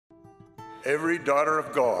every daughter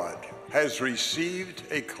of God has received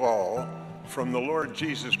a call from the Lord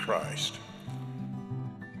Jesus Christ.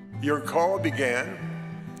 Your call began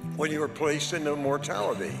when you were placed into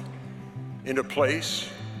mortality, in a place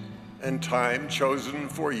and time chosen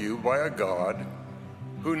for you by a God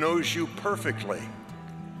who knows you perfectly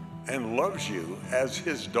and loves you as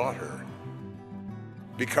his daughter.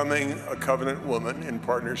 Becoming a covenant woman in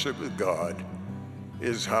partnership with God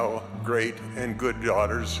is how great and good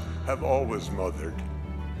daughters have always mothered,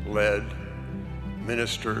 led,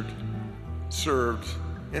 ministered, served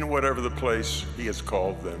in whatever the place he has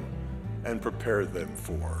called them and prepared them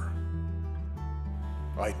for.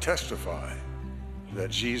 I testify that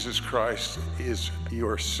Jesus Christ is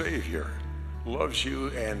your Savior, loves you,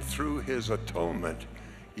 and through his atonement,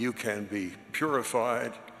 you can be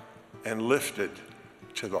purified and lifted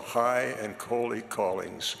to the high and holy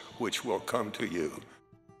callings which will come to you